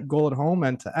get that goal at home.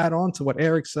 And to add on to what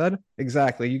Eric said,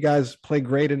 exactly, you guys play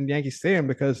great in Yankee Stadium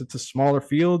because it's a smaller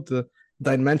field. The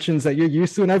dimensions that you're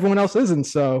used to and everyone else isn't.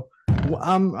 So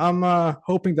I'm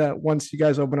hoping that once you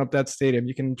guys open up that stadium,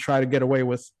 you can try to get away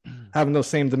with having those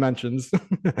same dimensions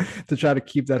to try to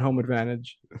keep that home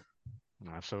advantage.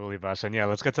 Absolutely, Bas. And yeah,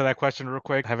 let's get to that question real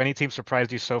quick. Have any teams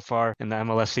surprised you so far in the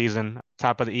MLS season?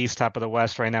 Top of the East, top of the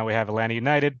West. Right now we have Atlanta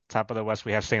United. Top of the West,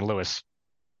 we have St. Louis.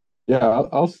 Yeah,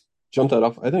 I'll jump that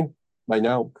off. I think my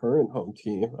now current home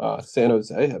team, San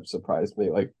Jose, have surprised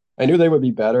me. Like, I knew they would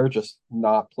be better, just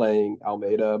not playing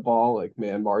Almeida ball, like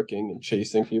man marking and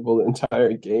chasing people the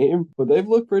entire game. But they've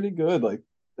looked pretty good. Like,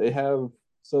 they have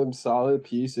some solid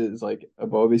pieces. Like,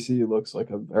 Abovisi looks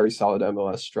like a very solid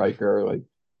MLS striker. Like,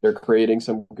 they're creating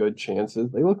some good chances.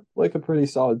 They look like a pretty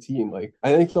solid team. Like,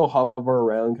 I think they'll hover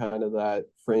around kind of that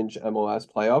fringe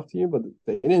MLS playoff team, but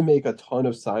they didn't make a ton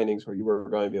of signings where you were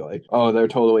going to be like, oh, they're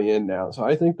totally in now. So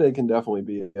I think they can definitely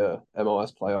be a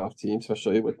MLS playoff team,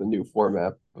 especially with the new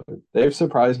format. But they've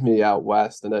surprised me out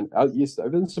west, and then out east,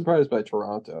 I've been surprised by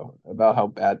Toronto about how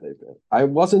bad they've been. I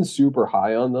wasn't super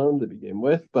high on them to begin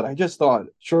with, but I just thought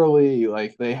surely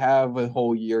like they have a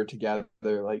whole year together.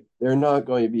 Like they're not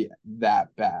going to be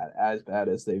that bad, as bad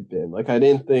as they've been. Like I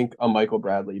didn't think a Michael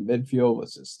Bradley midfield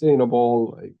was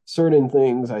sustainable. Like certain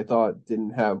things I thought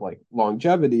didn't have like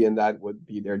longevity, and that would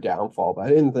be their downfall. But I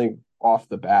didn't think off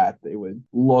the bat they would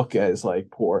look as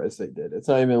like poor as they did. It's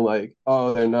not even like,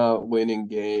 oh, they're not winning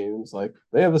games. Like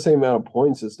they have the same amount of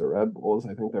points as the Redbulls.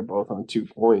 I think they're both on 2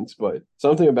 points, but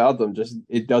something about them just,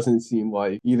 it doesn't seem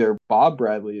like either Bob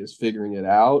Bradley is figuring it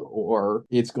out or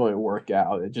it's going to work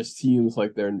out. It just seems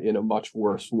like they're in a much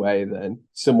worse way than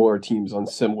similar teams on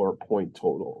similar point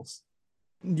totals.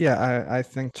 Yeah, I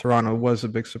think Toronto was a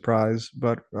big surprise,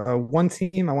 but one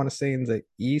team I want to say in the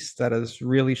East that has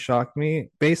really shocked me,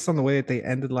 based on the way that they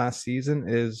ended last season,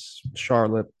 is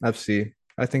Charlotte FC.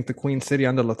 I think the Queen City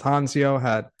under Latanzio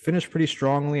had finished pretty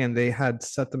strongly, and they had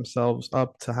set themselves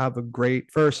up to have a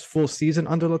great first full season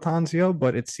under Latanzio,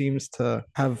 but it seems to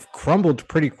have crumbled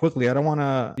pretty quickly. I don't want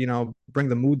to, bring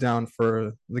the mood down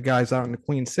for the guys out in the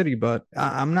Queen City, but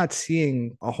I'm not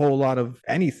seeing a whole lot of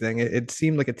anything. It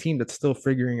seemed like a team that's still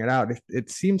figuring it out. It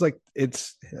seems like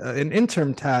it's an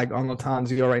interim tag on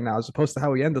Latanzio right now, as opposed to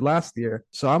how he ended last year.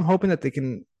 So I'm hoping that they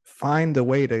can find a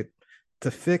way to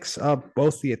fix up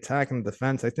both the attack and the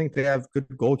defense. I think they have good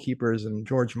goalkeepers and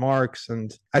George Marks,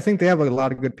 and I think they have a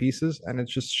lot of good pieces, and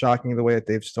it's just shocking the way that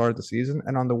they've started the season.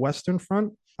 And on the Western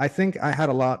front, I think I had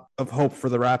a lot of hope for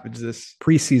the Rapids this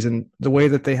preseason, the way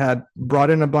that they had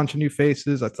brought in a bunch of new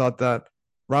faces. I thought that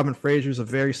Robin Fraser's a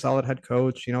very solid head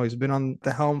coach. He's been on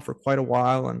the helm for quite a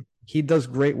while, and he does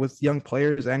great with young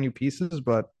players and new pieces.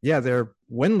 But yeah, they're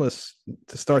winless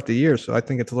to start the year. So I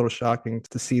think it's a little shocking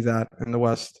to see that in the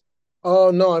West. Oh,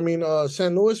 no, I mean,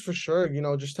 St. Louis for sure,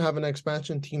 just to have an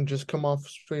expansion team just come off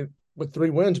straight with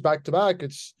 3 wins back to back.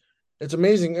 It's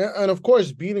amazing. And of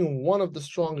course, beating one of the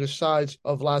strongest sides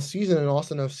of last season in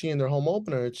Austin FC in their home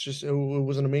opener. It's just, it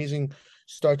was an amazing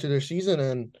start to their season.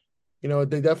 And,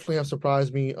 they definitely have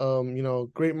surprised me.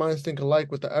 Great minds think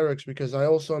alike with the Erics, because I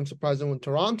also am surprised with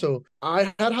Toronto.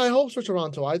 I had high hopes for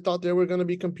Toronto. I thought they were going to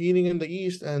be competing in the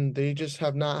East, and they just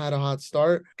have not had a hot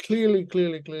start. Clearly,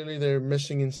 they're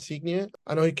missing Insignia.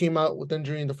 I know he came out with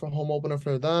injury in the home opener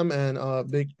for them, and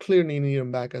they clearly need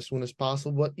him back as soon as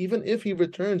possible. But even if he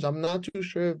returns, I'm not too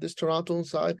sure if this Toronto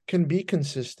side can be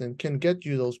consistent, can get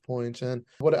you those points. And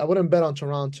I wouldn't bet on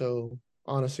Toronto,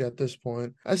 honestly, at this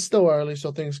point. It's still early,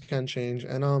 so things can change.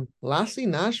 And lastly,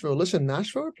 Nashville. Listen,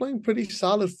 Nashville are playing pretty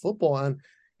solid football, and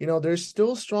they're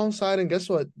still a strong side, and guess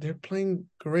what? They're playing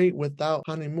great without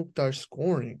Hani Mukhtar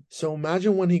scoring. So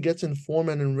imagine when he gets in form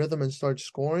and in rhythm and starts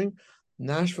scoring,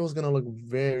 Nashville's going to look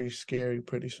very scary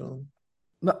pretty soon.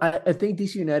 No, I think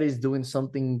DC United is doing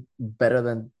something better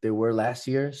than they were last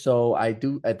year. So I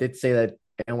did say that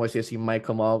NYCFC might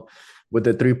come out with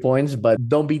the 3 points, but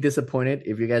don't be disappointed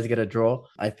if you guys get a draw.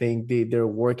 I think they're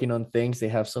working on things. They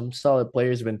have some solid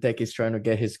players. Benteke is trying to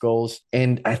get his goals.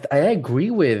 And I agree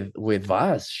with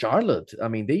Vaz, Charlotte. I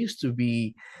mean, they used to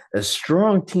be a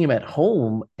strong team at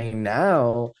home, and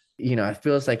now, it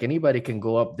feels like anybody can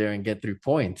go up there and get 3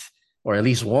 points or at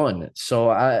least one. So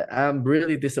I'm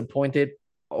really disappointed,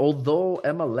 although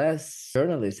MLS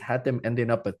journalists had them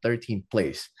ending up at 13th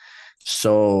place.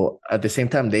 So at the same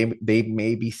time, they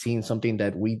may be seeing something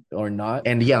that we are not.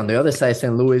 And yeah, on the other side,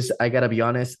 St. Louis, I gotta be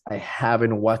honest, I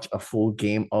haven't watched a full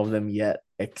game of them yet,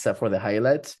 except for the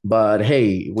highlights. But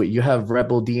hey, you have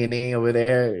Rebel DNA over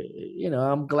there.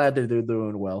 I'm glad that they're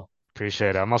doing well.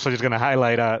 Appreciate it. I'm also just going to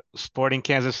highlight Sporting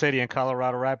Kansas City and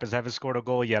Colorado Rapids haven't scored a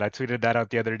goal yet. I tweeted that out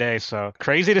the other day. So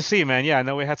crazy to see, man. Yeah, I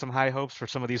know we had some high hopes for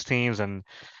some of these teams. And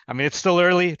I mean, it's still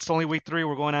early. It's only week 3.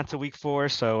 We're going on to week 4.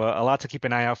 So a lot to keep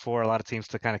an eye out for, a lot of teams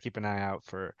to kind of keep an eye out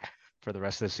for the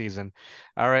rest of the season.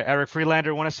 All right, Eric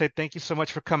Friedlander, I want to say thank you so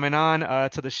much for coming on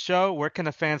to the show. Where can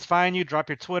the fans find you? Drop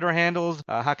your Twitter handles.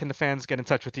 How can the fans get in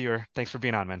touch with you? Or thanks for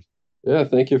being on, man. Yeah,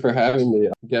 thank you for having me.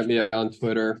 Get me on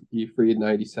Twitter,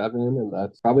 efreed97, and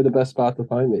that's probably the best spot to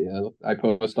find me. I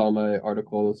post all my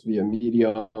articles via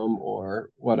Medium or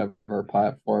whatever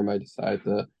platform I decide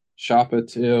to shop it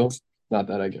to. Not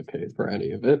that I get paid for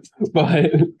any of it,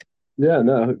 but yeah,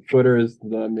 no, Twitter is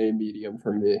the main medium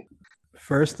for me.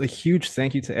 First, a huge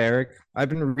thank you to Eric. I've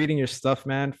been reading your stuff,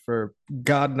 man, for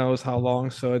God knows how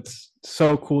long. So it's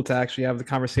so cool to actually have the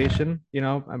conversation,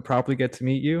 and probably get to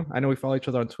meet you. I know we follow each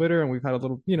other on Twitter and we've had a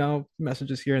little,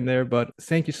 messages here and there, but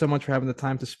thank you so much for having the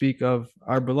time to speak of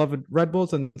our beloved Red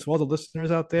Bulls. And to all the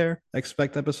listeners out there, I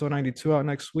expect episode 92 out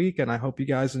next week. And I hope you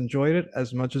guys enjoyed it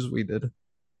as much as we did.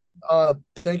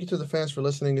 Thank you to the fans for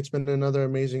listening. It's been another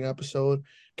amazing episode.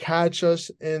 Catch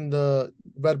us in the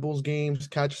Red Bulls games.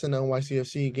 Catch us in the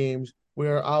NYCFC games. We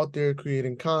are out there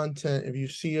creating content. If you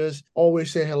see us,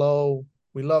 always say hello.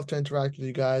 We love to interact with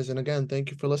you guys. And again,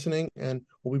 thank you for listening, and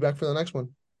we'll be back for the next one.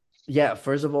 Yeah,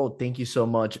 first of all, thank you so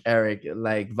much, Eric.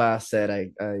 Like Vas said,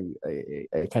 I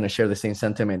kind of share the same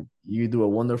sentiment. You do a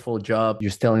wonderful job.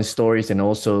 You're telling stories and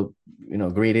also,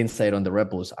 great insight on the Red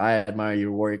Bulls. I admire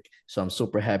your work, so I'm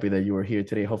super happy that you were here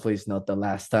today. Hopefully it's not the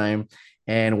last time.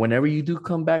 And whenever you do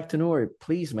come back to Newark,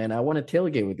 please, man, I want to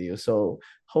tailgate with you. So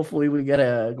hopefully we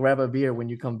gotta grab a beer when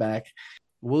you come back.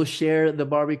 We'll share the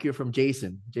barbecue from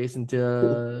Jason. Jason and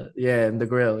the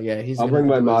grill. Yeah, I'll bring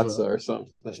my matzah or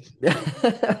something.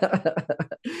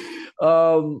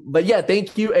 But yeah,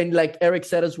 thank you. And like Eric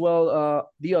said as well,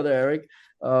 the other Eric,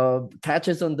 catch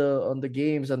us on the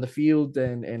games on the field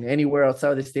and anywhere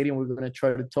outside the stadium. We're gonna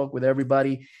try to talk with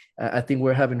everybody. I think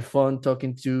we're having fun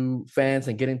talking to fans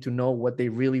and getting to know what they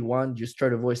really want. Just try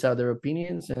to voice out their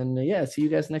opinions. And see you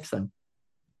guys next time.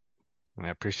 I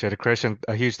appreciate it, Christian.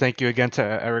 A huge thank you again to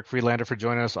Eric Friedlander for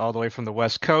joining us all the way from the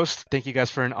West Coast. Thank you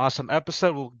guys for an awesome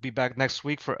episode. We'll be back next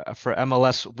week for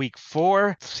MLS Week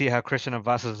 4 to see how Christian and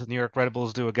Vas's New York Red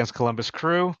Bulls do against Columbus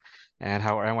Crew and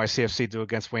how our NYCFC do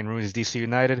against Wayne Rooney's DC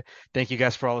United. Thank you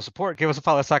guys for all the support. Give us a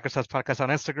follow at Soccer Subs Podcast on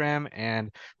Instagram,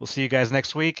 and we'll see you guys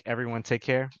next week. Everyone take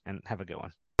care and have a good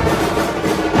one.